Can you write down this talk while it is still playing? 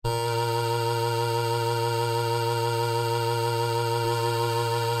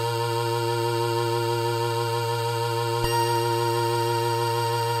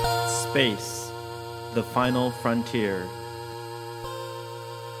Space, the final frontier.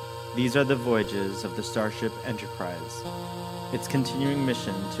 These are the voyages of the Starship Enterprise. Its continuing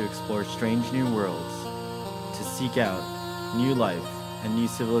mission to explore strange new worlds, to seek out new life and new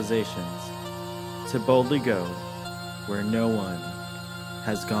civilizations, to boldly go where no one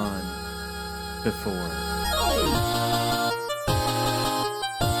has gone before.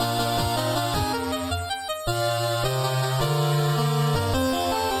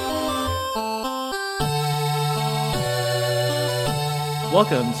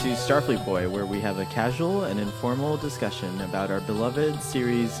 Welcome to Starfleet Boy, where we have a casual and informal discussion about our beloved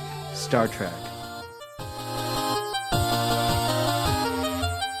series, Star Trek.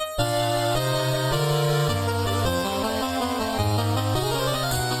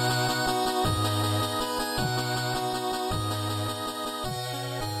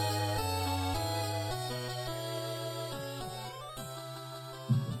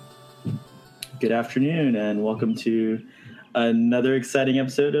 Good afternoon, and welcome to another exciting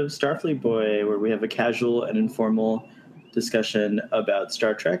episode of Starfleet Boy, where we have a casual and informal discussion about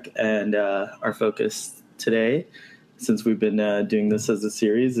Star Trek. And our focus today, since we've been doing this as a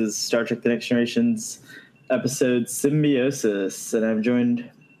series, is Star Trek The Next Generation's episode Symbiosis. And I'm joined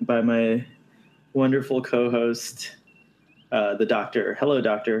by my wonderful co-host, the Doctor. Hello,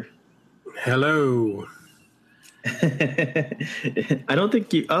 Doctor. Hello. I don't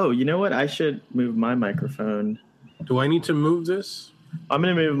think you... Oh, you know what? I should move my microphone. Do I need to move this? I'm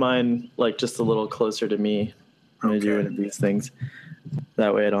going to move mine like just a little closer to me when I do one of these things.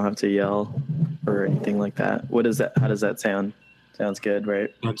 That way I don't have to yell or anything like that. What is that? How does that sound? Sounds good,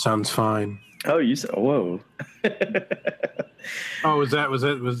 right? That sounds fine. Oh, you said, whoa.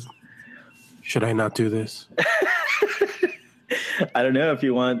 Was should I not do this? I don't know if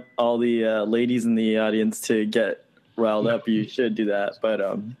you want all the ladies in the audience to get riled up. You should do that, but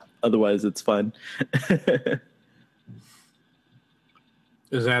otherwise it's fun.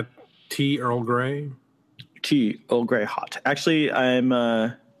 Is that tea Earl Grey? Tea Earl Grey hot. Actually, I'm.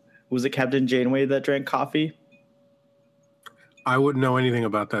 Was it Captain Janeway that drank coffee? I wouldn't know anything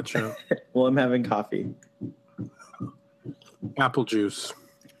about that show. Well, I'm having coffee. Apple juice.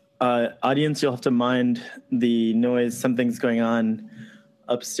 Audience, you'll have to mind the noise. Something's going on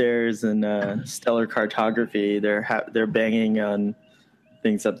upstairs in Stellar Cartography. They're banging on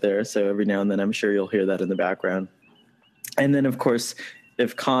things up there, so every now and then I'm sure you'll hear that in the background. And then, of course,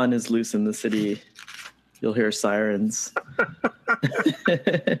 if Khan is loose in the city, you'll hear sirens.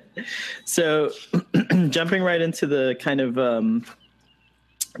 So, jumping right into the kind of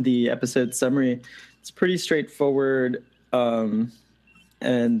the episode summary, it's pretty straightforward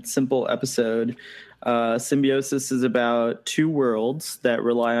and simple episode. Symbiosis is about two worlds that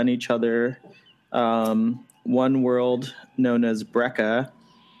rely on each other. One world, known as Brekka,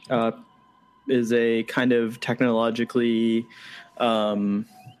 is a kind of technologically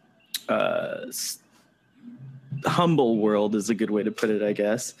humble world, is a good way to put it, I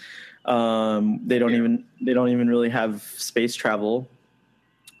guess. They don't even really have space travel,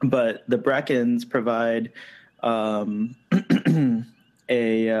 but the Brekkans provide a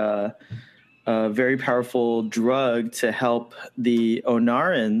very powerful drug to help the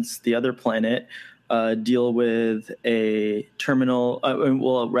Onarans, the other planet, deal with a terminal,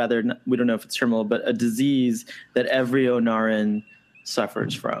 we don't know if it's terminal, but a disease that every Onaran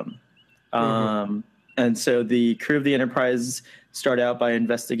suffers from. And so the crew of the Enterprise start out by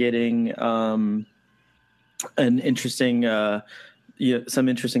investigating some interesting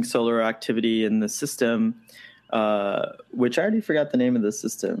solar activity in the system, which I already forgot the name of the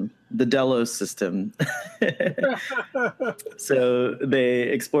system, the Delos system. So they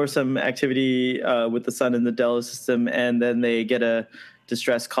explore some activity with the sun in the Delos system, and then they get a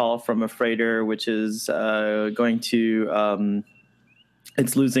distress call from a freighter, which is going to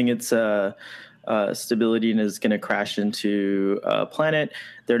it's losing its stability and is going to crash into a planet.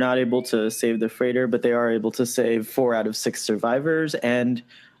 They're not able to save the freighter, but they are able to save 4 out of 6 survivors and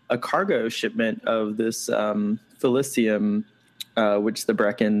a cargo shipment of this Felicium, which the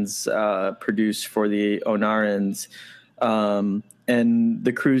Brekkans produce for the Onarans. And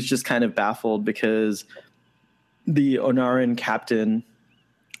the crew's just kind of baffled because the Onaran captain,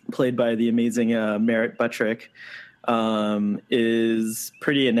 played by the amazing Merritt Buttrick, is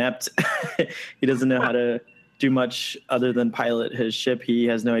pretty inept. He doesn't know how to do much other than pilot his ship. He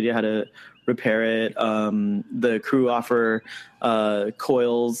has no idea how to repair it. The crew offer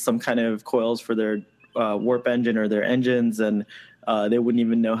coils, some kind of coils for their warp engine or their engines, and they wouldn't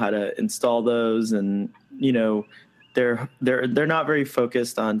even know how to install those. And they're not very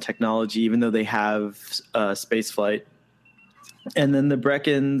focused on technology, even though they have space flight. And then the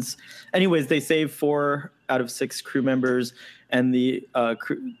Breckons, anyways, they save 4 out of 6 crew members, and the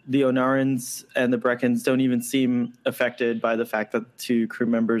Onarans and the Breckons don't even seem affected by the fact that 2 crew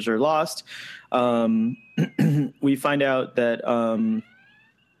members are lost. We find out that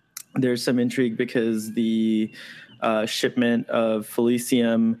there's some intrigue because the shipment of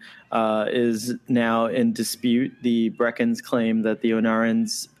Felicium is now in dispute. The Breckons claim that the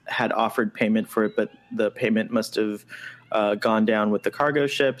Onarans had offered payment for it, but the payment must have gone down with the cargo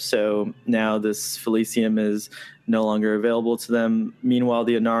ship. So now this Felicium is no longer available to them. Meanwhile,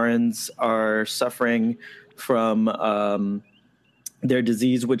 the Onarans are suffering from their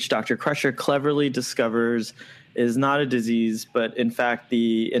disease, which Dr. Crusher cleverly discovers is not a disease, but in fact,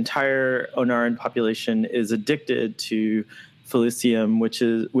 the entire Onaran population is addicted to Felicium,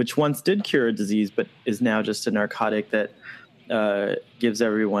 which once did cure a disease, but is now just a narcotic that gives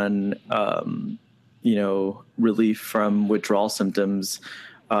everyone relief from withdrawal symptoms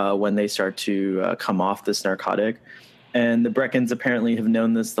when they start to come off this narcotic. And the Breckons apparently have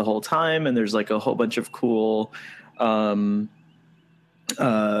known this the whole time, and there's like a whole bunch of cool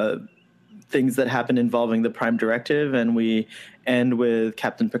things that happen involving the Prime Directive, and we end with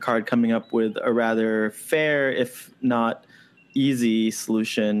Captain Picard coming up with a rather fair, if not easy,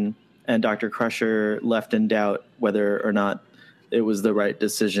 solution, and Dr. Crusher left in doubt whether or not it was the right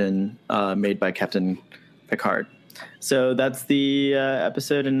decision made by Captain Picard. So that's the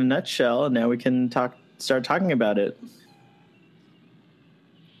episode in a nutshell. Now we can start talking about it.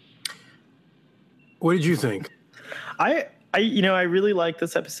 What did you think? I really like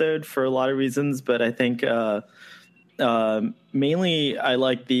this episode for a lot of reasons, but I think mainly I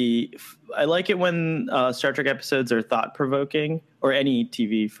like it when Star Trek episodes are thought provoking, or any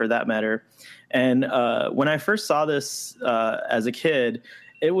TV for that matter. And when I first saw this as a kid,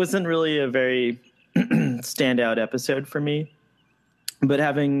 it wasn't really a very standout episode for me. But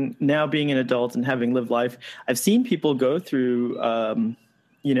now being an adult and having lived life, I've seen people go through,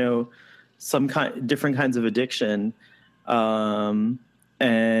 different kinds of addiction.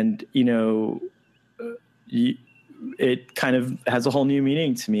 It kind of has a whole new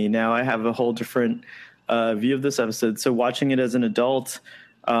meaning to me. Now I have a whole different view of this episode. So watching it as an adult,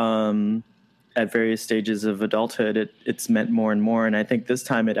 at various stages of adulthood, it's meant more and more. And I think this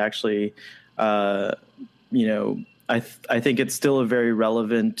time it actually, I think it's still a very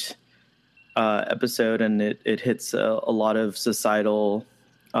relevant episode, and it hits a lot of societal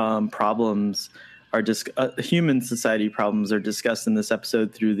problems. Human society problems are discussed in this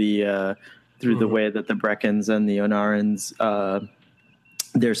episode through the way that the Breckons and the Onarans,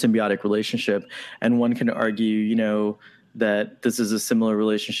 their symbiotic relationship. And one can argue, that this is a similar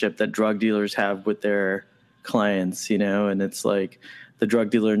relationship that drug dealers have with their clients, and it's like the drug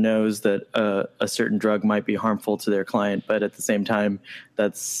dealer knows that a certain drug might be harmful to their client, but at the same time,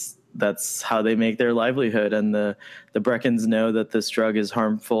 that's how they make their livelihood. And the Breckons know that this drug is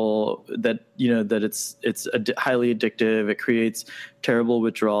harmful, that it's highly addictive. It creates terrible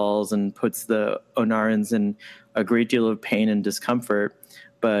withdrawals and puts the Onarans in a great deal of pain and discomfort.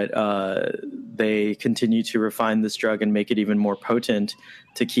 But they continue to refine this drug and make it even more potent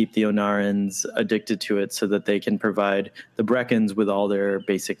to keep the Onarans addicted to it, so that they can provide the Breckons with all their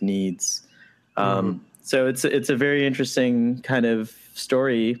basic needs. So it's a very interesting kind of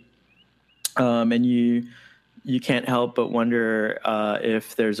story. And you can't help but wonder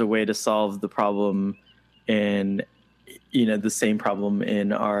if there's a way to solve the problem in, the same problem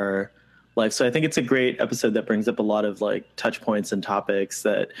in our life. So I think it's a great episode that brings up a lot of like touch points and topics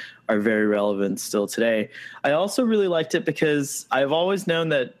that are very relevant still today. I also really liked it because I've always known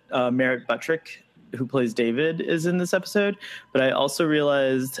that Merritt Buttrick, who plays David, is in this episode, but I also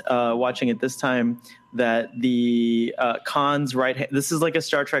realized watching it this time that the Khan's right hand, this is like a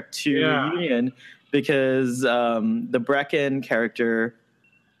Star Trek II reunion, because the Brecken character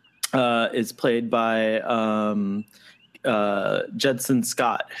is played by Judson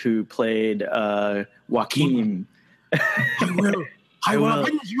Scott, who played Joaquin. I will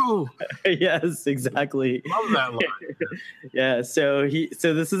avenge you. Yes, exactly. Love that line. Yeah, so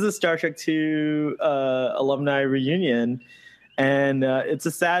this is a Star Trek II alumni reunion, and it's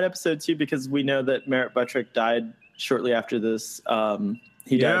a sad episode too, because we know that Merritt Buttrick died shortly after this.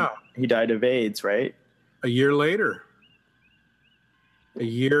 He died of AIDS, right? A year later. A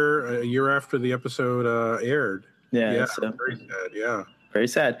year after the episode aired. Yeah, so very sad. Yeah, very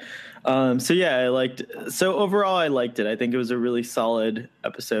sad. So overall, I liked it. I think it was a really solid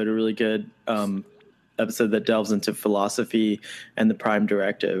episode, a really good episode that delves into philosophy and the Prime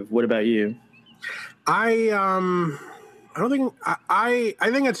Directive. What about you? I think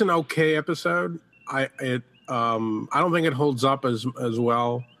it's an okay episode. I don't think it holds up as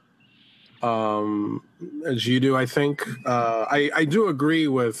well as you do. I think I do agree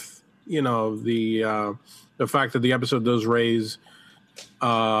with the fact that the episode does raise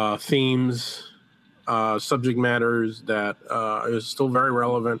themes, subject matters that is still very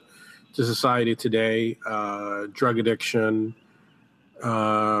relevant to society today. Drug addiction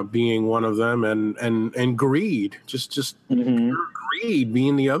being one of them, and greed, just greed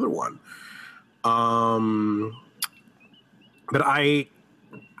being the other one. But I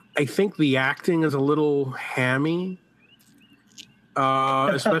think the acting is a little hammy,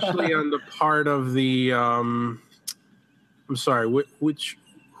 especially on the part of the. I'm sorry,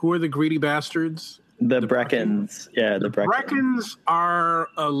 who are the greedy bastards? The Breckons. Yeah, the Breckons are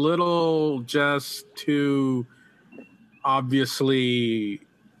a little just too obviously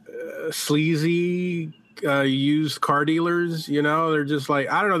sleazy used car dealers. They're just like,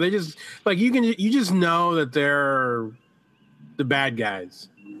 I don't know. They just like you just know that they're the bad guys.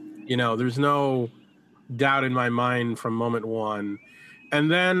 There's no doubt in my mind from moment one. And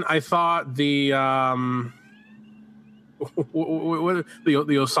then I thought the the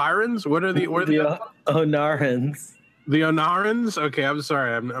Osirans? What are the Onarans? The Onarans? Okay, I'm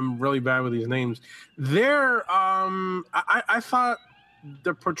sorry. I'm really bad with these names. They're I thought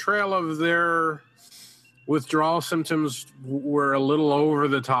the portrayal of their withdrawal symptoms were a little over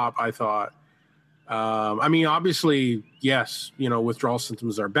the top, I thought. I mean, obviously, yes, withdrawal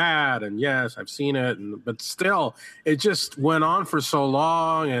symptoms are bad, and yes, I've seen it, but still, it just went on for so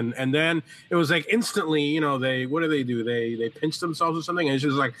long, and then it was like instantly, what do? They pinch themselves or something, and it's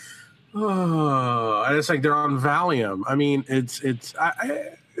just like, oh, and it's like they're on Valium. I mean, I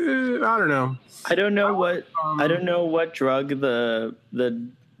don't know. I don't know what drug the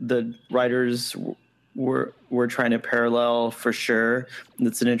writers were trying to parallel for sure.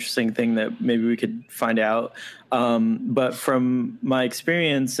 That's an interesting thing that maybe we could find out. But from my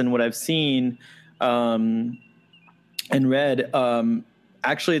experience and what I've seen and read,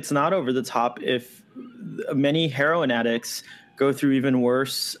 actually it's not over the top. If many heroin addicts go through even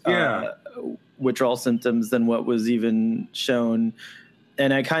worse withdrawal symptoms than what was even shown.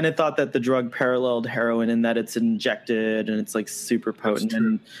 And I kind of thought that the drug paralleled heroin in that it's injected and it's like super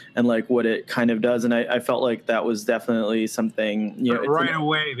potent and like what it kind of does. And I felt like that was definitely something, right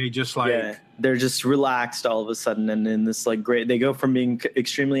away. They just they're just relaxed all of a sudden. And in this like they go from being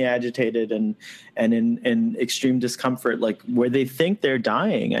extremely agitated and in extreme discomfort, like where they think they're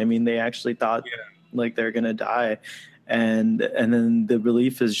dying. I mean, they actually thought like they're going to die. And then the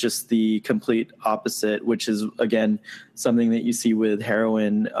relief is just the complete opposite, which is, again, something that you see with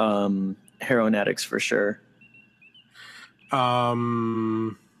heroin addicts for sure. I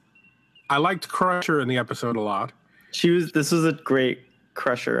liked Crusher in the episode a lot. This was a great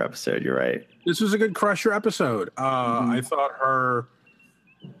Crusher episode. You're right. This was a good Crusher episode. I thought her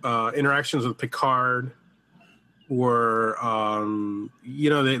interactions with Picard were,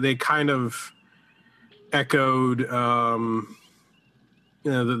 they kind of echoed the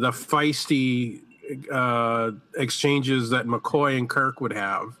feisty exchanges that McCoy and Kirk would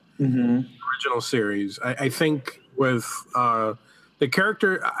have in the original series. I think with the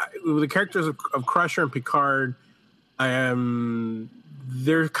characters of Crusher and Picard,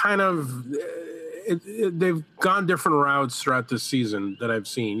 they're kind of they've gone different routes throughout this season that I've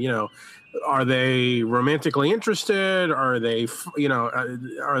seen. Are they romantically interested? Are they,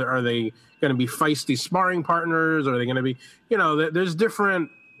 are they going to be feisty sparring partners? Are they going to be, there's different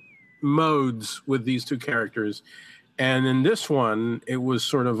modes with these two characters. And in this one, it was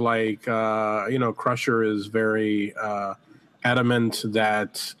sort of like, Crusher is very adamant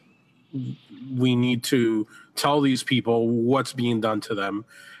that we need to tell these people what's being done to them.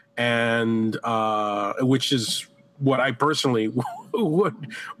 And which is what I personally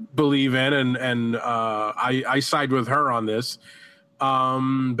would believe in, and I side with her on this.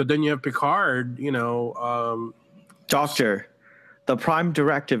 But then you have Picard, Doctor, the Prime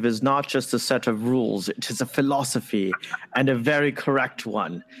Directive is not just a set of rules, it is a philosophy, and a very correct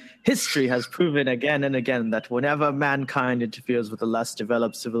one. History has proven again and again that whenever mankind interferes with a less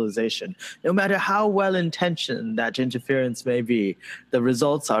developed civilization, no matter how well-intentioned that interference may be, the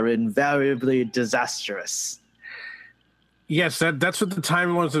results are invariably disastrous. Yes, that's what the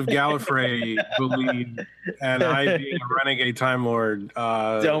Time Lords of Gallifrey believe, and I, being a renegade Time Lord,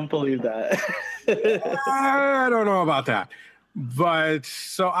 don't believe that. I don't know about that, but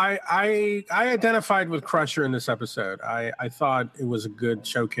so I identified with Crusher in this episode. I thought it was a good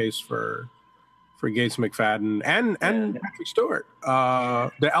showcase for Gates McFadden and Patrick Stewart.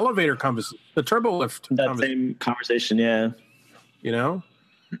 The elevator conversation, the turbo lift. That same conversation, yeah.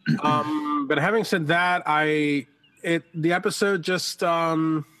 But having said that, the episode just I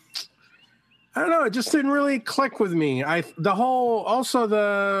don't know, it just didn't really click with me.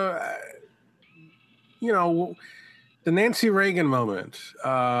 The Nancy Reagan moment.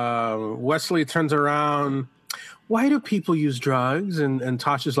 Wesley turns around. Why do people use drugs? And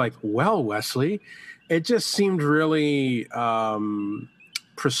Tasha's like, well, Wesley, it just seemed really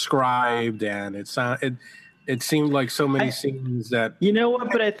prescribed, and it seemed like so many scenes that. You know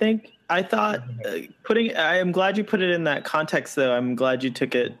what? But I thought I am glad you put it in that context, though. I'm glad you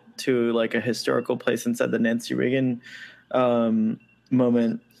took it to like a historical place and said the Nancy Reagan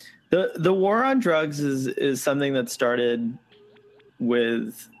moment. The war on drugs is something that started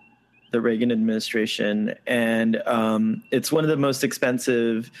with the Reagan administration, and it's one of the most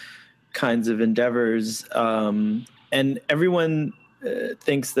expensive kinds of endeavors. And everyone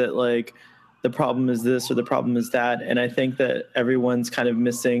thinks that like the problem is this or the problem is that, and I think that everyone's kind of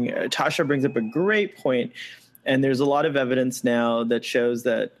missing. Tasha brings up a great point, and there's a lot of evidence now that shows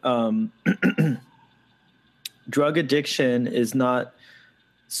that drug addiction is not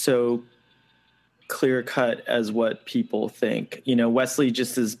so clear cut as what people think. Wesley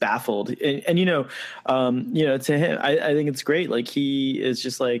just is baffled, and to him, I think it's great. Like, he is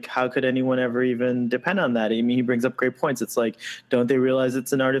just like, how could anyone ever even depend on that? I mean, he brings up great points. It's like, don't they realize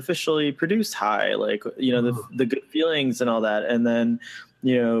it's an artificially produced high? Like, the good feelings and all that. And then,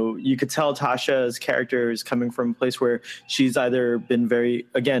 you could tell Tasha's character is coming from a place where she's either been very,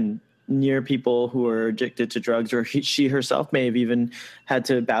 again, near people who are addicted to drugs, or she herself may have even had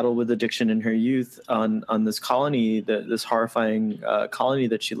to battle with addiction in her youth on this colony, this horrifying colony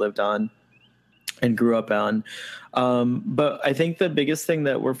that she lived on and grew up on. But I think the biggest thing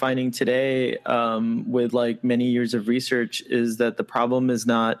that we're finding today with like many years of research is that the problem is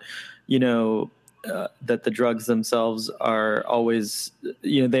not, that the drugs themselves are always,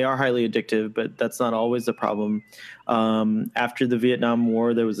 they are highly addictive, but that's not always the problem. After the Vietnam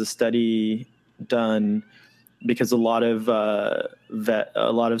War, there was a study done because a lot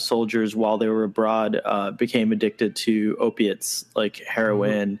of soldiers, while they were abroad, became addicted to opiates like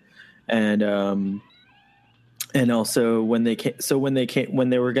heroin, and also when they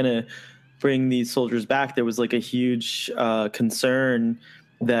were going to bring these soldiers back, there was like a huge concern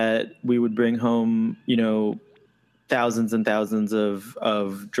that we would bring home, thousands and thousands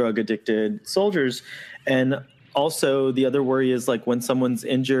of drug addicted soldiers. And also the other worry is like when someone's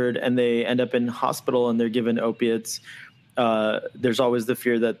injured and they end up in hospital and they're given opiates, there's always the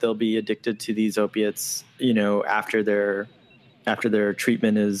fear that they'll be addicted to these opiates, after their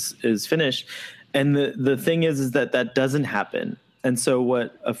treatment is finished. And the thing is that doesn't happen. And so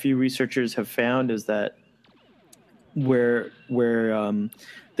what a few researchers have found is that where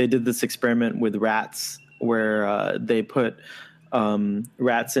they did this experiment with rats where they put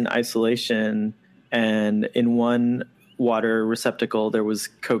rats in isolation, and in one water receptacle there was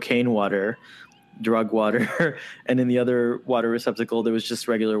cocaine water, drug water, and in the other water receptacle there was just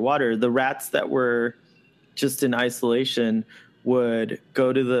regular water. The rats that were just in isolation would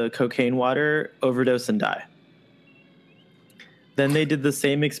go to the cocaine water, overdose, and die. Then they did the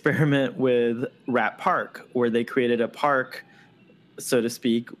same experiment with Rat Park, where they created a park, so to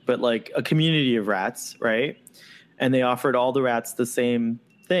speak, but like a community of rats, right? And they offered all the rats the same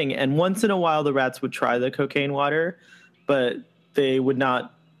thing. And once in a while, the rats would try the cocaine water, but they would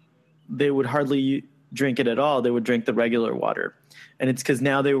hardly drink it at all. They would drink the regular water. And it's because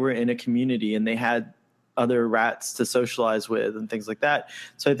now they were in a community and they had other rats to socialize with and things like that.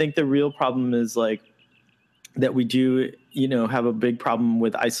 So I think the real problem is like that we do, have a big problem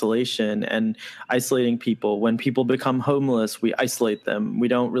with isolation and isolating people. When people become homeless, we isolate them. We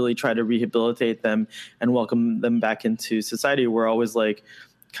don't really try to rehabilitate them and welcome them back into society. We're always like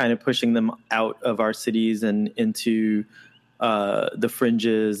kind of pushing them out of our cities and into the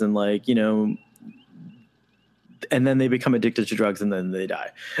fringes and like, and then they become addicted to drugs and then they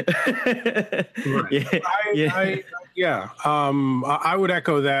die. Right. I would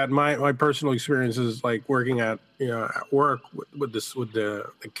echo that. My personal experience is like working at work with the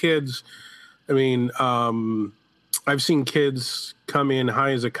kids. I mean, I've seen kids come in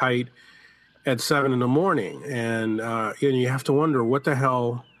high as a kite at 7 a.m, and you have to wonder why the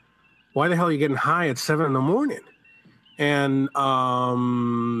hell are you getting high at 7 a.m? And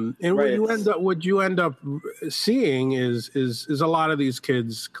Right. what you end up seeing is a lot of these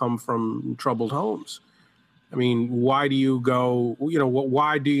kids come from troubled homes. I mean, why do you go?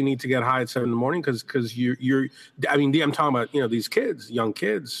 Why do you need to get high at 7 a.m? Because you're. I mean, I'm talking about these kids, young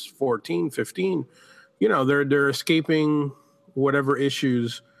kids, 14, 15. They're escaping whatever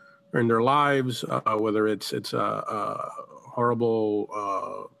issues are in their lives, whether it's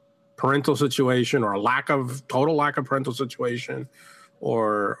horrible parental situation, or total lack of parental situation,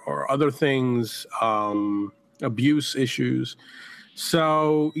 or other things, abuse issues.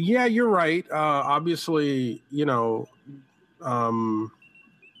 So yeah, you're right. Obviously,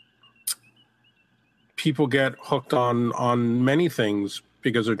 people get hooked on many things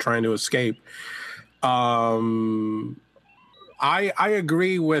because they're trying to escape. I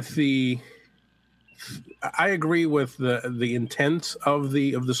agree with the intent of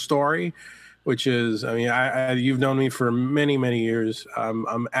the story, which is, I mean, you've known me for many years.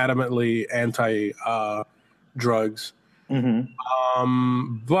 I'm adamantly anti drugs. But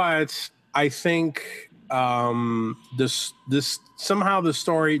I think this somehow the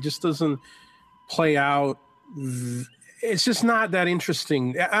story just doesn't play out. It's just not that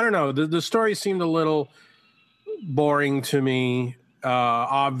interesting. I don't know. The story seemed a little boring to me.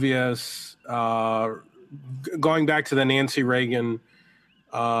 Obvious. Going back to the Nancy Reagan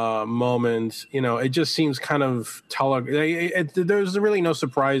moment, it just seems kind of there's really no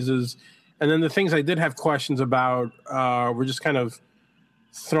surprises. And then the things I did have questions about were just kind of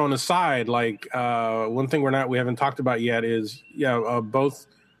thrown aside. Like one thing we haven't talked about yet is this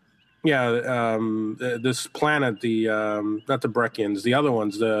planet, the not the Breckians, the other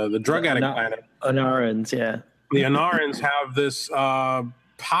ones, the drug addict planet, Onarans. Yeah, the Onarans have this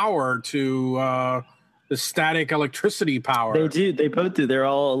power to the static electricity power. They do. They both do. They're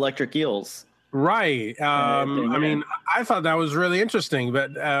all electric eels. Right. I mean, I thought that was really interesting,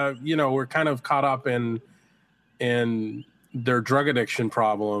 but we're kind of caught up in their drug addiction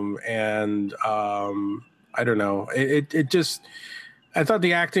problem, and I don't know. It just, I thought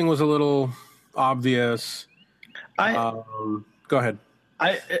the acting was a little obvious. Go ahead.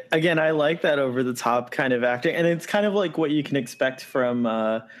 I like that over the top kind of acting, and it's kind of like what you can expect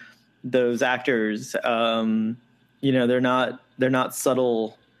from those actors. They're not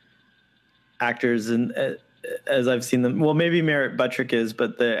subtle actors, and as I've seen them, well, maybe Merritt Buttrick is,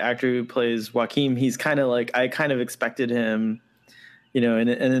 but the actor who plays Joaquin, he's kind of like, I kind of expected him, and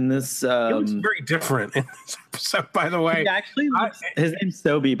in this, he looks very different in this episode, by the way. He actually his name's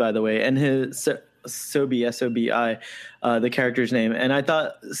Sobi, by the way, and his Sobi, S-O-B-I, the character's name, and I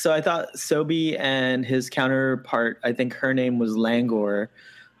thought Sobi and his counterpart, I think her name was Langor.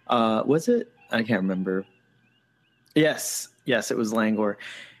 Was it? I can't remember. Yes, it was Langor.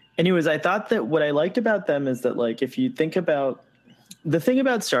 Anyways, I thought that what I liked about them is that, like, if you think about the thing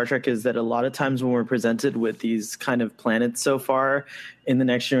about Star Trek is that a lot of times when we're presented with these kind of planets so far in the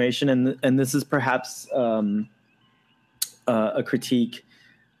Next Generation, and this is perhaps a critique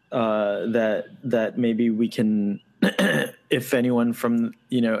that maybe we can, if anyone from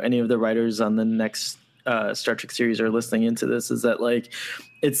any of the writers on the next Star Trek series are listening into this, is that, like,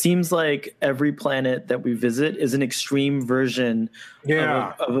 it seems like every planet that we visit is an extreme version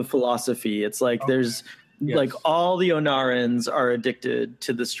of a philosophy. It's like there's like all the Onarans are addicted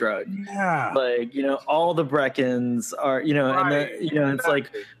to this drug. Yeah. Like, all the Breckons are, right. And it's like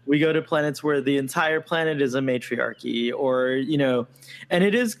we go to planets where the entire planet is a matriarchy, or, and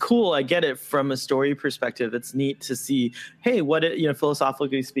it is cool. I get it from a story perspective. It's neat to see, hey, what,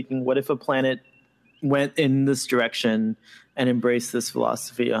 philosophically speaking, what if a planet went in this direction and embraced this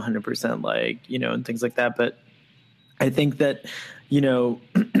philosophy 100%, like, and things like that. But I think that,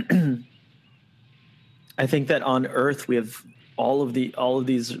 I think that on Earth we have all of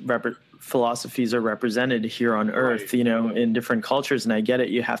these philosophies are represented here on Earth, right. In different cultures. And I get it.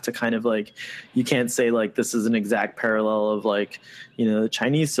 You have to kind of, like, you can't say, like, this is an exact parallel of, like, the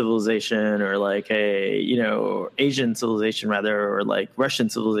Chinese civilization, or like a, Asian civilization rather, or like Russian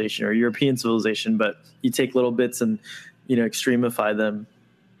civilization or European civilization, but you take little bits and, extremify them.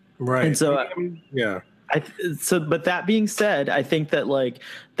 Right. And so, yeah. But that being said, I think that, like,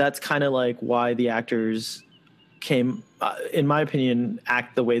 that's kind of like why the actors came, in my opinion,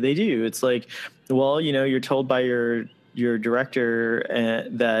 act the way they do. It's like, well, you're told by your director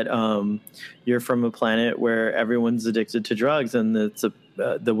that you're from a planet where everyone's addicted to drugs, and it's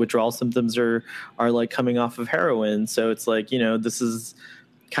the withdrawal symptoms are like coming off of heroin. So it's like, this is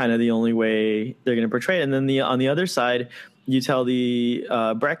kind of the only way they're going to portray it. And then on the other side, you tell the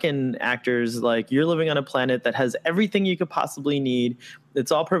Brecken actors, like, you're living on a planet that has everything you could possibly need. It's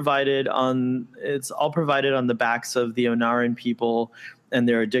all provided on the backs of the Onaran people and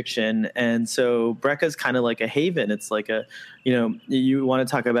their addiction. And so Brekka's kind of like a haven. It's like you want to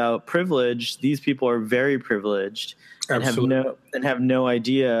talk about privilege. These people are very privileged and have no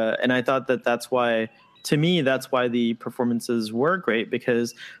idea. And I thought that that's why the performances were great,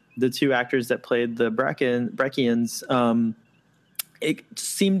 because the two actors that played the Breckians, it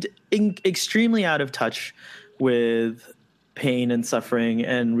seemed extremely out of touch with pain and suffering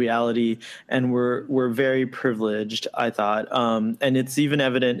and reality, and we're very privileged, I thought. And it's even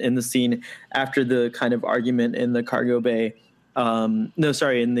evident in the scene after the kind of argument in the cargo bay. In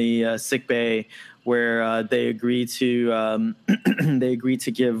the sick bay, where they agree to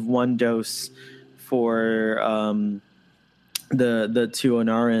give one dose for the two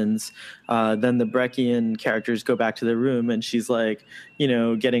Onarans. Then the Breccian characters go back to their room, and she's like,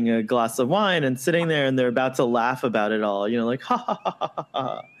 getting a glass of wine and sitting there, and they're about to laugh about it all, like, ha ha ha ha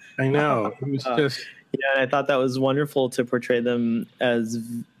ha. I know. It was just. Yeah, I thought that was wonderful to portray them as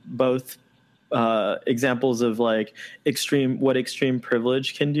both examples of like what extreme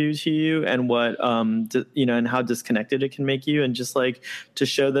privilege can do to you, and what and how disconnected it can make you, and just like to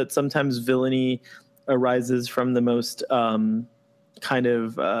show that sometimes villainy arises from the most kind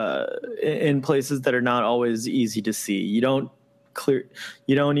of in places that are not always easy to see. You don't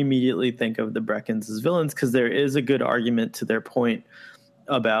immediately think of the Breckons as villains, because there is a good argument to their point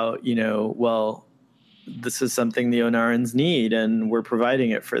about, well, this is something the Onarans need, and we're providing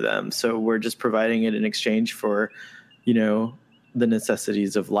it for them. So we're just providing it in exchange for, the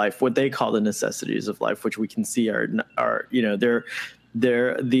necessities of life, what they call the necessities of life, which we can see are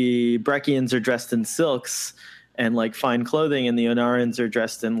the Breccians are dressed in silks and like fine clothing, and the Onarans are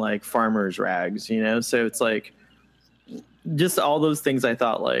dressed in like farmers' rags, So it's like just all those things I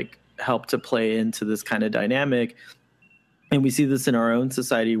thought like help to play into this kind of dynamic. And we see this in our own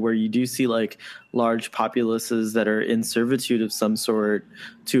society, where you do see like large populaces that are in servitude of some sort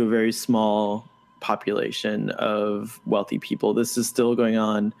to a very small population of wealthy people. This is still going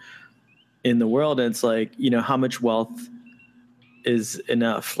on in the world. And it's like, how much wealth is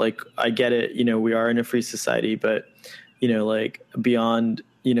enough? Like, I get it, we are in a free society, but, like beyond,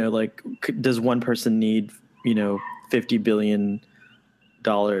 like, does one person need, $50 billion?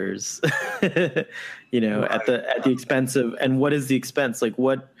 Right. At the expense of, and what is the expense? Like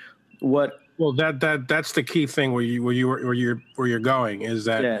what? Well, that's the key thing where you're going is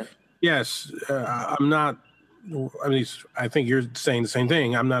that, yeah. Yes, I'm not. I mean, I think you're saying the same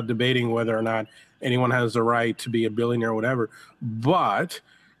thing. I'm not debating whether or not anyone has the right to be a billionaire or whatever. But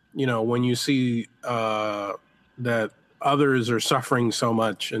when you see that others are suffering so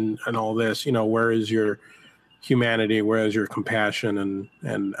much and all this, where is your humanity? Where is your compassion?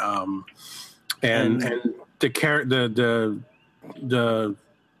 And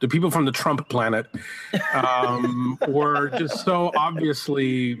the people from the Trump planet were just so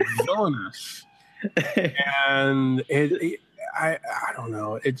obviously villainous, and I don't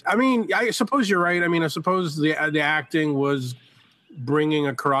know. I suppose you're right. I mean, I suppose the acting was bringing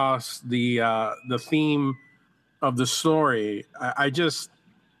across the theme of the story. I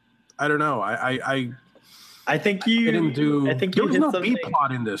don't know. I think you didn't do. I think there was no something. B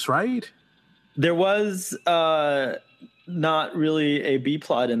plot in this, right? There was not really a B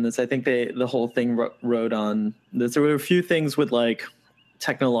plot in this. I think the whole thing rode on this. There were a few things with like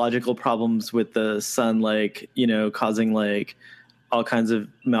technological problems with the sun, like causing like all kinds of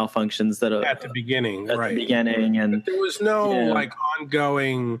malfunctions that at the beginning, and but there was no like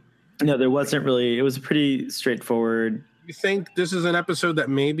ongoing. No, there wasn't really. It was pretty straightforward. You think this is an episode that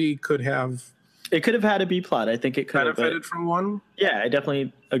maybe could have? It could have had a B plot. I think it could have benefited from one. Yeah, I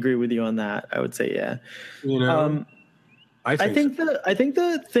definitely agree with you on that. I would say, yeah. I think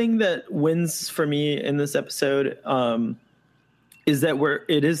the thing that wins for me in this episode is that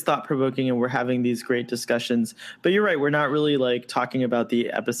it is thought provoking, and we're having these great discussions. But you're right, we're not really like talking about the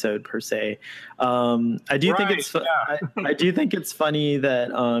episode per se. I do think it's I do think it's funny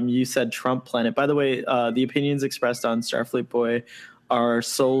that you said Trump planet. By the way, the opinions expressed on Starfleet Boy are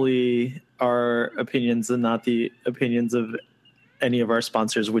solely our opinions and not the opinions of any of our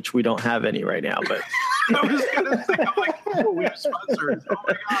sponsors, which we don't have any right now. But I was gonna say, I'm like, oh, we have sponsors. Oh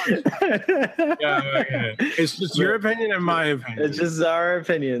my gosh. Yeah. It's just your opinion and my opinion. It's just our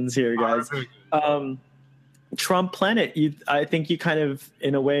opinions here, guys. Trump planet, I think you kind of,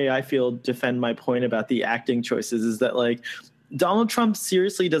 in a way, I feel, defend my point about the acting choices, is that like Donald Trump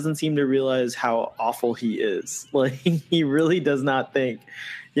seriously doesn't seem to realize how awful he is. Like, he really does not think,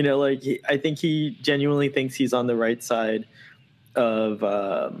 I think he genuinely thinks he's on the right side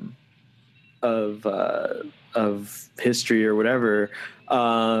of history or whatever.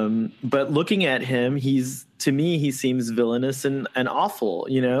 But looking at him, to me, he seems villainous and awful,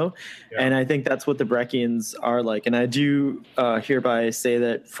 Yeah. And I think that's what the Breccians are like. And I do hereby say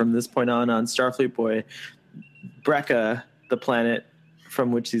that from this point on Starfleet Boy, Brekka, the planet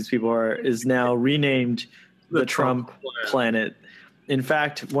from which these people are, is now renamed the Trump planet. In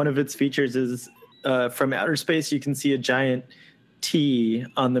fact, one of its features is from outer space, you can see a giant T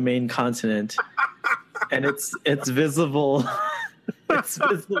on the main continent. and it's visible. It's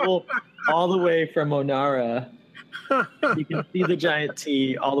visible all the way from Onara. You can see the giant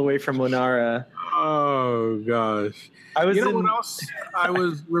T all the way from Onara. Oh gosh! What else I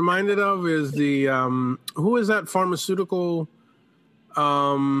was reminded of is the who is that pharmaceutical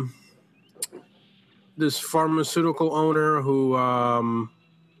this pharmaceutical owner who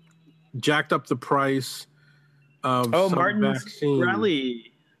jacked up the price of some Martin vaccine. Shkreli.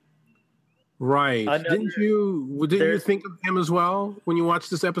 Right. Didn't you think of him as well when you watched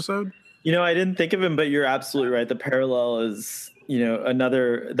this episode? I didn't think of him, but you're absolutely right. The parallel is,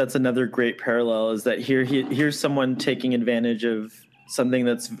 another great parallel is that here's someone taking advantage of something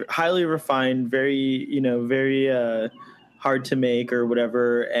that's highly refined, very hard to make or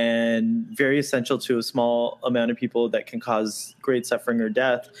whatever, and very essential to a small amount of people that can cause great suffering or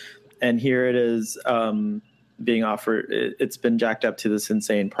death. And here it is being offered. It's been jacked up to this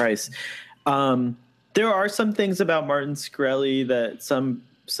insane price. There are some things about Martin Shkreli that some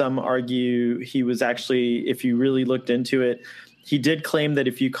argue he was actually, if you really looked into it, he did claim that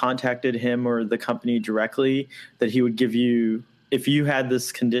if you contacted him or the company directly, that he would give you, if you had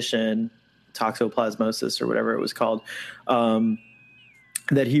this condition, toxoplasmosis or whatever it was called,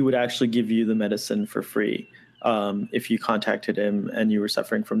 that he would actually give you the medicine for free. If you contacted him and you were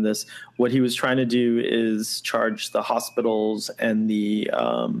suffering from this. What he was trying to do is charge the hospitals and the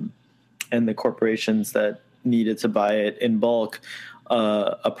corporations that needed to buy it in bulk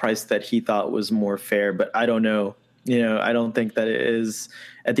a price that he thought was more fair. But I don't know. I don't think that it is.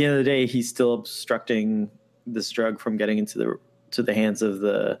 At the end of the day, he's still obstructing this drug from getting into the hands of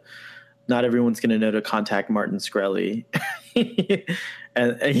the. Not everyone's going to know to contact Martin Shkreli,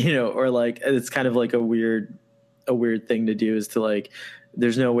 and or like it's kind of like a weird thing to do is to like.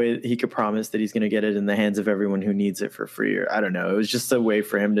 There's no way he could promise that he's going to get it in the hands of everyone who needs it for free. Or I don't know. It was just a way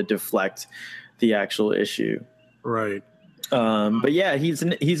for him to deflect the actual issue. Right. But yeah,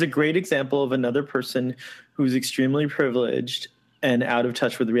 he's a great example of another person who's extremely privileged and out of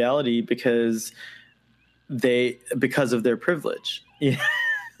touch with reality because of their privilege. It's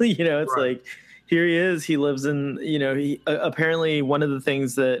right. Like here he is. He lives in. He apparently one of the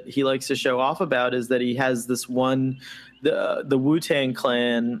things that he likes to show off about is that he has this one. The Wu-Tang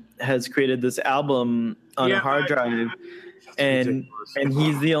Clan has created this album on a hard drive, and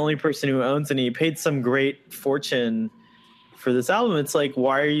he's the only person who owns it. And he paid some great fortune for this album. It's like,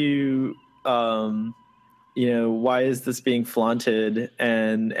 why are you, why is this being flaunted?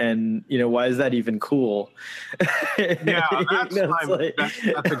 And why is that even cool? Yeah, that's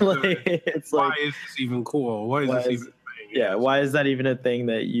a good. It's why is this even cool? Why is this even? Yeah, why is that even a thing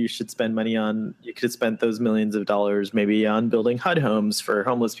that you should spend money on? You could have spent those millions of dollars maybe on building HUD homes for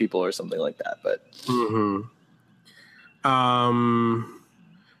homeless people or something like that. But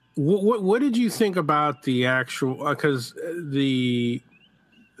what did you think about the actual? Because the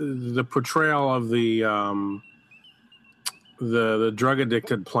portrayal of the drug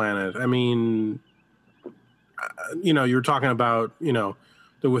addicted planet. I mean, you're talking about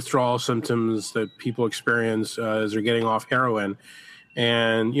the withdrawal symptoms that people experience as they're getting off heroin.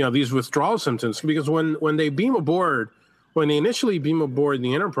 And, these withdrawal symptoms, because when they initially beam aboard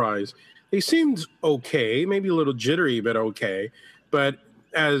the Enterprise, they seemed okay, maybe a little jittery, but okay. But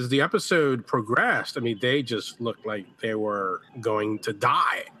as the episode progressed, I mean, they just looked like they were going to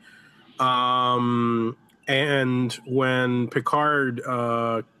die. And when Picard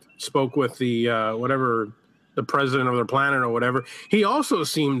spoke with the president of their planet or whatever, he also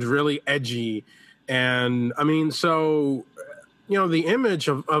seemed really edgy. And I mean, so, the image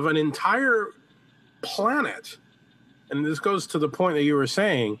of an entire planet, and this goes to the point that you were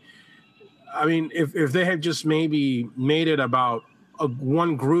saying, I mean, if they had just maybe made it about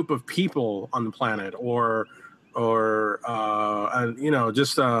one group of people on the planet or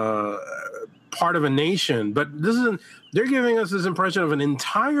just part of a nation, but they're giving us this impression of an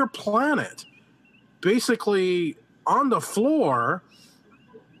entire planet basically on the floor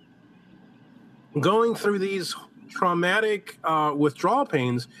going through these traumatic withdrawal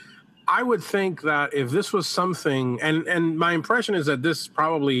pains. I would think that if this was something, and my impression is that this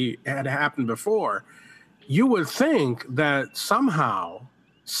probably had happened before, you would think that somehow,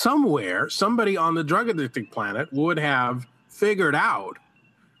 somewhere, somebody on the drug addicted planet would have figured out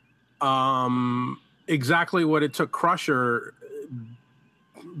exactly what it took Crusher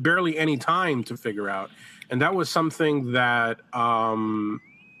barely any time to figure out. And that was something that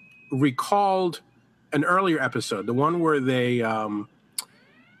recalled an earlier episode, the one where they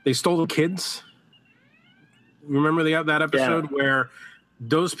stole the kids. Remember that episode where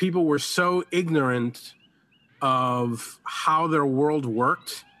those people were so ignorant of how their world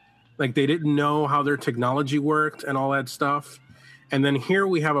worked Like they didn't know how their technology worked and all that stuff. And then here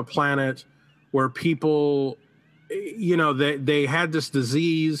we have a planet where people, they had this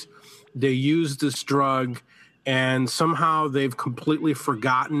disease, they used this drug, and somehow they've completely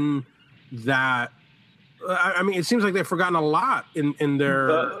forgotten that. I mean, it seems like they've forgotten a lot in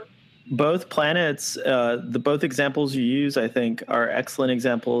their. Both planets, both examples you use, I think, are excellent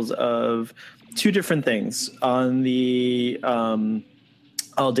examples of two different things. On the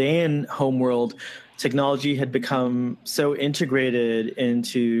Aldean homeworld, technology had become so integrated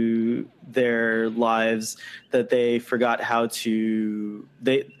into their lives that they forgot how to.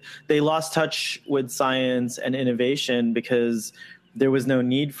 They lost touch with science and innovation because there was no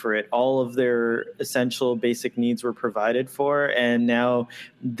need for it. All of their essential basic needs were provided for, and now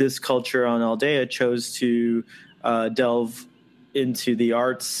this culture on Aldea chose to delve into the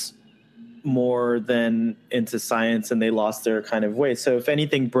arts more than into science, and they lost their kind of way. So if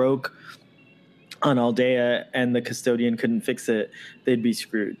anything broke on Aldea and the custodian couldn't fix it, they'd be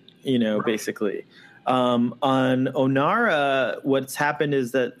screwed, basically. On Onara, what's happened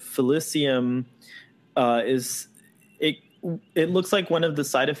is that Felicium it looks like one of the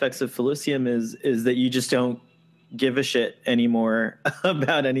side effects of Felicium is that you just don't give a shit anymore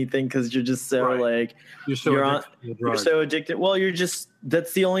about anything because you're just so you're so addicted. Well,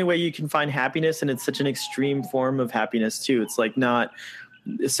 that's the only way you can find happiness, and it's such an extreme form of happiness too. It's like not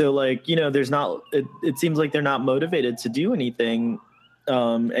so like there's not. It seems like they're not motivated to do anything,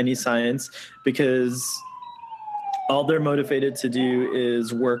 any science, because all they're motivated to do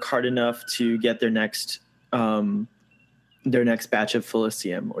is work hard enough to get their next batch of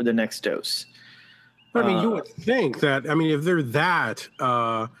Felicium or their next dose. I mean, you would think that, if they're that,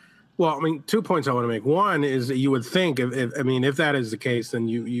 2 points I want to make. One is that you would think, if that is the case, then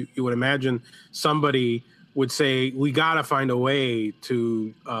you would imagine somebody would say, we got to find a way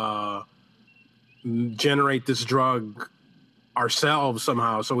to generate this drug ourselves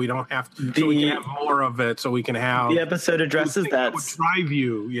somehow, so we don't have to, so we can have more of it, so we can have. The episode addresses that. Would drive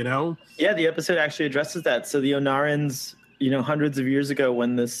you, Yeah, the episode actually addresses that. So the Onarans, hundreds of years ago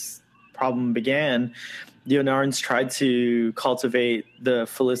when this problem began, the Onarans tried to cultivate the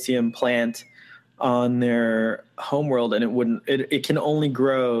Felicium plant on their homeworld, and it wouldn't. It can only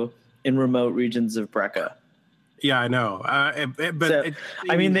grow in remote regions of Brekka. Yeah, I know.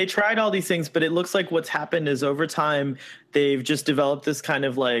 They tried all these things, but it looks like what's happened is over time they've just developed this kind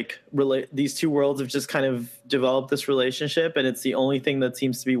of like these two worlds have just kind of developed this relationship, and it's the only thing that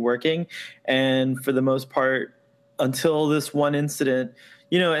seems to be working. And for the most part, until this one incident,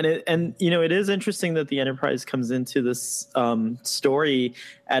 it is interesting that the Enterprise comes into this story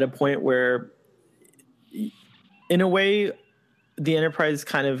at a point where, in a way, the Enterprise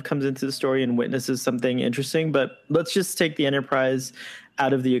kind of comes into the story and witnesses something interesting. But let's just take the Enterprise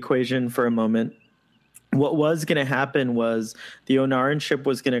out of the equation for a moment. What was going to happen was the Onaran ship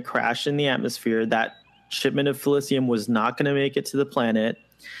was going to crash in the atmosphere. That shipment of Felicium was not going to make it to the planet.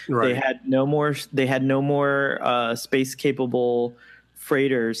 Right. They had no more space capable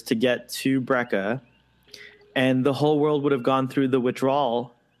freighters to get to Brekka, and the whole world would have gone through the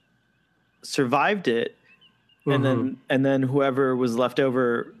withdrawal, survived it, and then whoever was left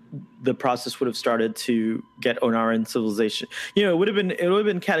over, the process would have started to get Onaran civilization. It would have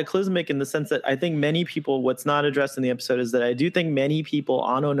been cataclysmic in the sense that I think many people, what's not addressed in the episode is that I do think many people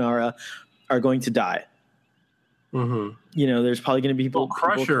on Onara are going to die. Mm-hmm. There's probably going to be people.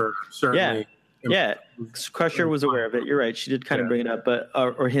 Crusher, certainly. Yeah. Crusher was aware of it. You're right. She did kind of bring it up, but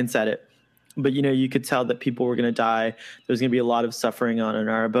or hints at it. But you could tell that people were going to die. There's going to be a lot of suffering on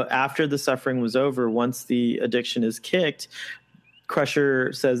Onara. But after the suffering was over, once the addiction is kicked,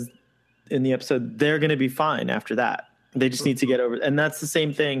 Crusher says in the episode they're going to be fine after that. They just need to get over it. And that's the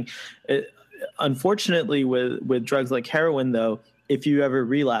same thing. Unfortunately, with drugs like heroin, though, if you ever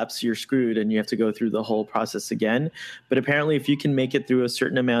relapse, you're screwed and you have to go through the whole process again. But apparently, if you can make it through a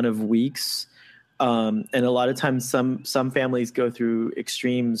certain amount of weeks, and a lot of times some families go through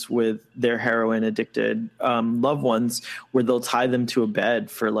extremes with their heroin addicted loved ones where they'll tie them to a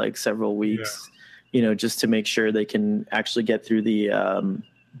bed for like several weeks, just to make sure they can actually get through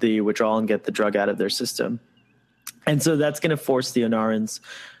the withdrawal and get the drug out of their system. And so that's going to force the Onarans.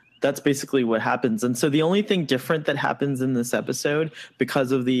 That's basically what happens. And so the only thing different that happens in this episode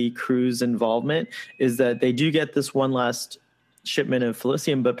because of the crew's involvement is that they do get this one last shipment of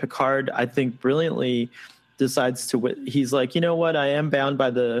Felicium, but Picard, I think brilliantly decides he's like, you know what? I am bound by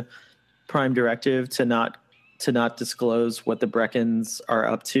the Prime Directive to not disclose what the Breckons are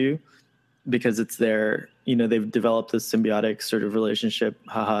up to. because it's their, they've developed this symbiotic sort of relationship,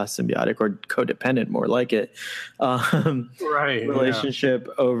 symbiotic or codependent, more like it, relationship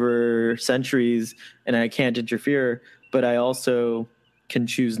over centuries, and I can't interfere, but I also can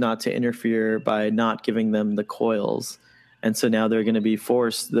choose not to interfere by not giving them the coils. And so now they're going to be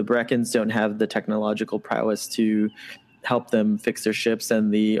forced. The Breckons don't have the technological prowess to help them fix their ships,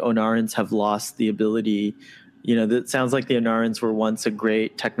 and the Onarans have lost the ability. That sounds like the Onarans were once a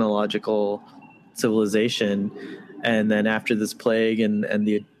great technological civilization, and then after this plague and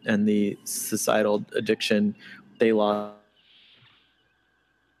the societal addiction, they lost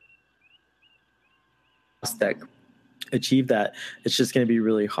that. Achieve that. It's just going to be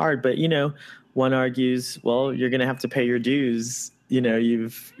really hard. But one argues, well, you're going to have to pay your dues.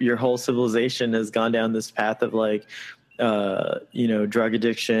 Your whole civilization has gone down this path of like, drug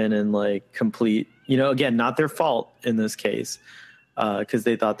addiction and like complete, again, not their fault in this case, because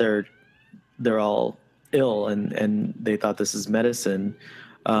they thought they're all ill and they thought this is medicine.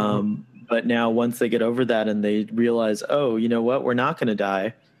 But now once they get over that and they realize, oh, you know what, we're not going to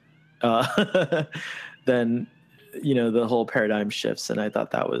die, then, the whole paradigm shifts. And I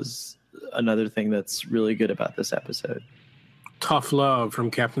thought that was another thing that's really good about this episode. Tough love from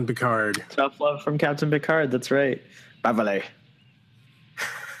Captain Picard. Tough love from Captain Picard. That's right. Bavale.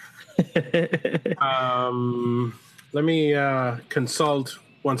 Let me consult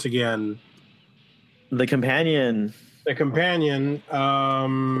once again. The companion. I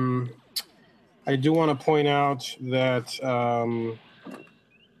do want to point out that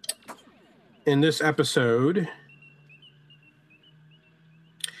in this episode,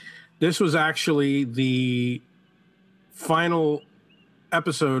 this was actually the final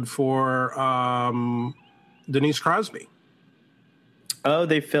episode for Denise Crosby. Oh,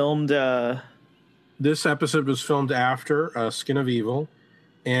 they filmed... This episode was filmed after Skin of Evil.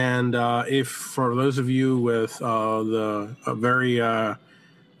 And if for those of you with a very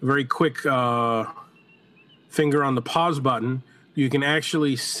quick finger on the pause button, you can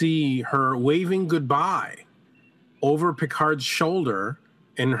actually see her waving goodbye over Picard's shoulder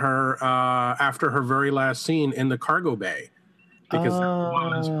in her after her very last scene in the cargo bay, because that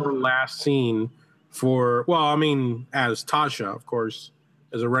was her last scene for, well, I mean, as Tasha, of course,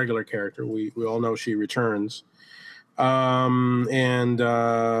 as a regular character, we all know she returns. Yeah,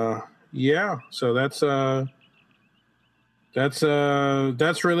 so that's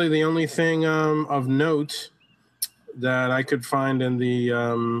really the only thing of note that I could find in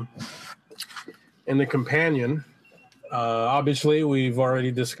the companion. Obviously, we've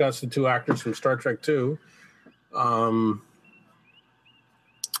already discussed the two actors from Star Trek II.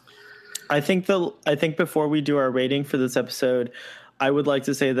 I think before we do our rating for this episode, I would like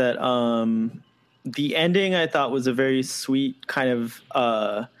to say that the ending I thought was a very sweet kind of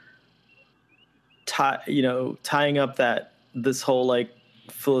tying up this whole like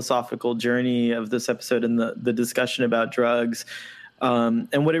philosophical journey of this episode and the discussion about drugs.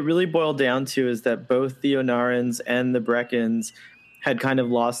 And what it really boiled down to is that both the Onarans and the Breckons had kind of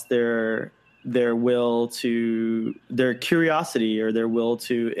lost their will to, their curiosity or their will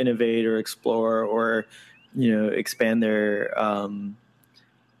to innovate or explore or, expand their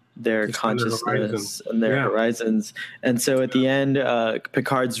consciousness and their horizons. And so at the end,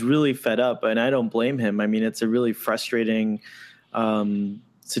 Picard's really fed up, and I don't blame him. I mean, it's a really frustrating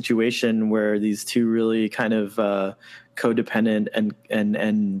situation where these two really kind of codependent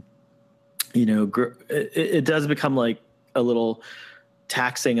and it does become like a little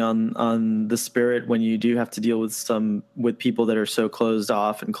taxing on the spirit when you do have to deal with people that are so closed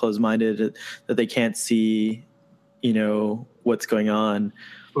off and closed-minded that they can't see what's going on,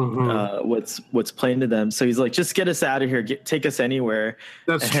 what's plain to them. So he's like, just get us out of here, take us anywhere.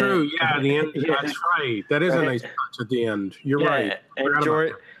 That's true. Yeah, the end. That's right. That is a nice touch at the end. You're right.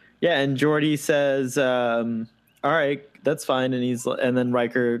 And Geordi says, all right, that's fine. And then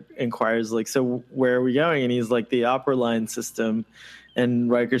Riker inquires, like, so where are we going? And he's like, the opera line system.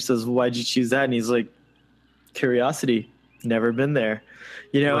 And Riker says, well, why'd you choose that? And he's like, curiosity, never been there,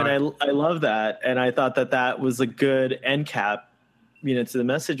 right. And I love that. And I thought that was a good end cap, to the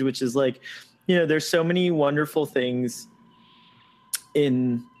message, which is like, there's so many wonderful things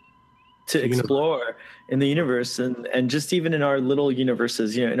to explore in the universe and just even in our little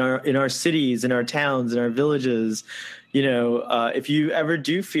universes, in our cities, in our towns, in our villages, if you ever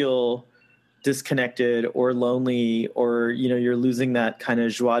do feel disconnected or lonely or, you're losing that kind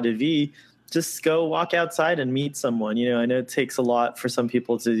of joie de vivre, just go walk outside and meet someone. You know, I know it takes a lot for some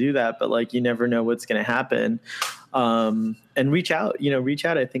people to do that, but like, you never know what's going to happen. And reach out.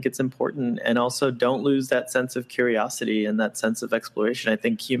 I think it's important. And also don't lose that sense of curiosity and that sense of exploration. I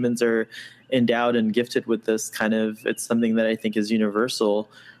think humans are endowed and gifted with this kind of, it's something that I think is universal.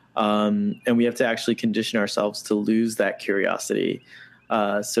 And we have to actually condition ourselves to lose that curiosity.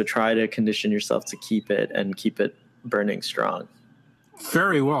 So try to condition yourself to keep it and keep it burning strong.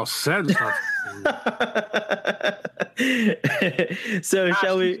 Very well said. So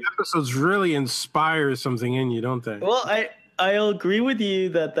shall we? Episodes really inspire something in you, don't they? Well, I'll agree with you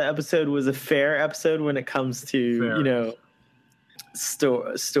that the episode was a fair episode when it comes to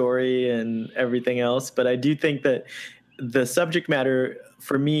story and everything else. But I do think that the subject matter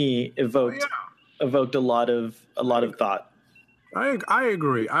for me evoked a lot of thought. I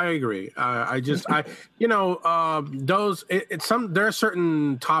agree. There are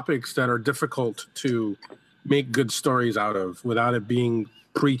certain topics that are difficult to make good stories out of without it being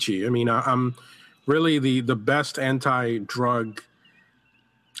preachy. I mean, I'm really the best anti-drug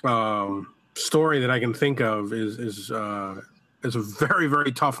story that I can think of is a very,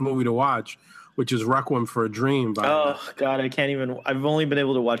 very tough movie to watch, which is Requiem for a Dream. God, I can't even. I've only been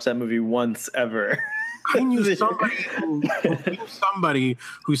able to watch that movie once ever. I knew somebody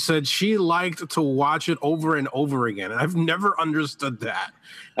who said she liked to watch it over and over again, and I've never understood that.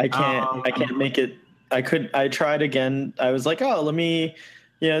 I can't make it. I tried again. I was like, let me.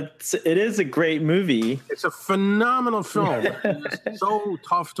 It is a great movie. It's a phenomenal film. It's so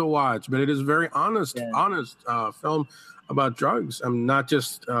tough to watch, but it is very honest film about drugs. Not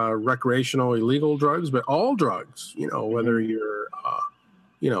just recreational, illegal drugs, but all drugs. Whether you're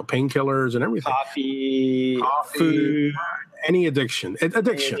painkillers and everything. Coffee, food, any addiction.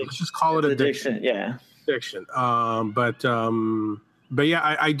 Addiction. Let's just call it addiction. Yeah. Addiction. But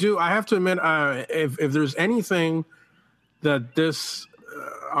yeah, I do. I have to admit, if there's anything that this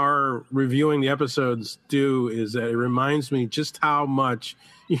our reviewing the episodes do, is that it reminds me just how much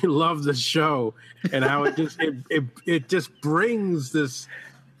you love the show and how it just brings this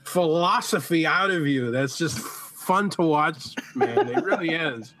philosophy out of you. That's just fun to watch, man. It really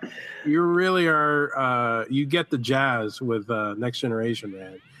is. You really are. You get the jazz with Next Generation,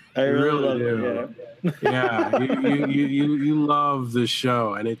 man. I really do. It. Yeah, you love the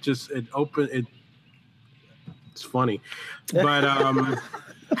show, and it's funny, but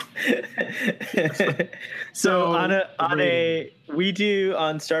So we do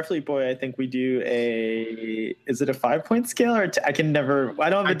on Starfleet Boy, I think we do is it a 5-point scale or I don't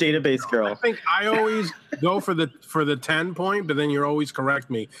have a database, girl. I think I always go for the 10 point, but then you're always correct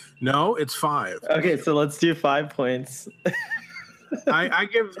me. No, it's 5. Okay, so let's do 5 points. I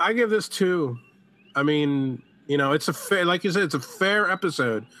give this 2. I mean, it's a fair, like you said, it's a fair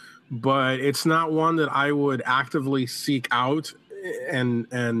episode, but it's not one that I would actively seek out. And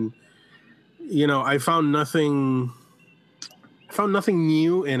I found nothing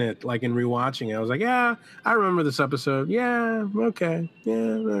new in it, like in rewatching it. I was like, yeah, I remember this episode. Yeah, okay. Yeah,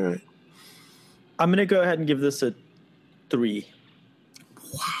 all right. I'm going to go ahead and give this a 3.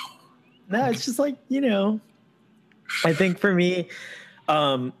 Wow. No, it's just like, I think for me,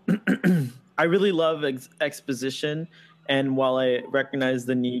 I really love exposition. And while I recognize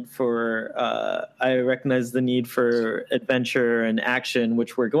the need for adventure and action,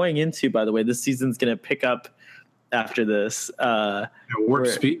 which we're going into, by the way, this season's going to pick up after this. At warp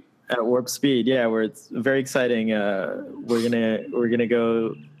speed. At warp speed, yeah, where it's very exciting. We're gonna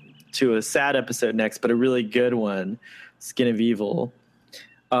go to a sad episode next, but a really good one, Skin of Evil.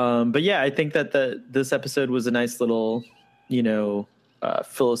 But yeah, I think that this episode was a nice little,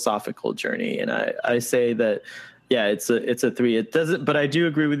 philosophical journey, and I say that. Yeah, it's a 3. It doesn't, but I do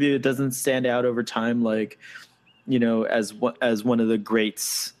agree with you. It doesn't stand out over time, like, as one of the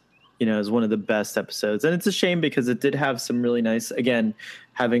greats, as one of the best episodes. And it's a shame because it did have some really nice, again,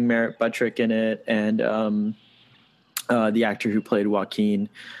 having Merritt Buttrick in it and the actor who played Joaquin,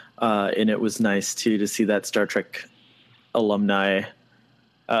 and it was nice too to see that Star Trek alumni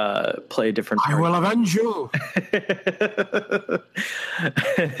play a different part. I will avenge you.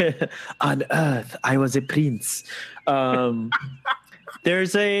 On Earth, I was a prince.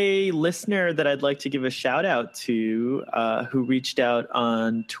 There's a listener that I'd like to give a shout out to who reached out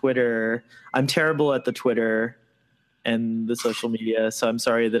on Twitter. I'm terrible at the Twitter and the social media, so I'm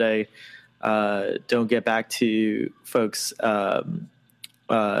sorry that I don't get back to folks. But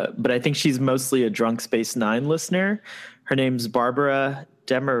I think she's mostly a Drunk Space Nine listener. Her name's Barbara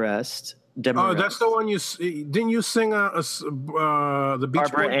Demarest. Oh, that's the one didn't you sing the Beach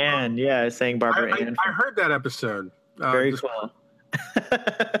Barbara Boy? Ann? Yeah, I sang Barbara Ann. I heard that episode. Very cool.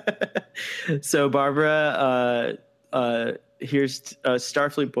 So Barbara, here's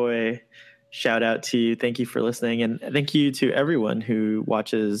Starfleet Boy. Shout out to you. Thank you for listening, and thank you to everyone who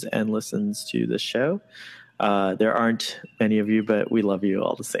watches and listens to this show. There aren't many of you, but we love you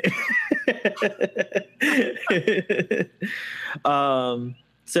all the same.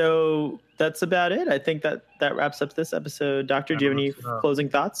 So that's about it. I think that wraps up this episode. Doctor, do you have any closing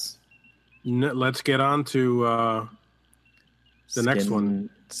thoughts? Let's get on to the next one.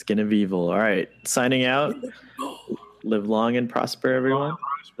 Skin of Evil. All right. Signing out. Live long and prosper, everyone.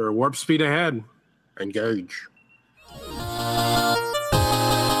 Warp speed ahead. Engage.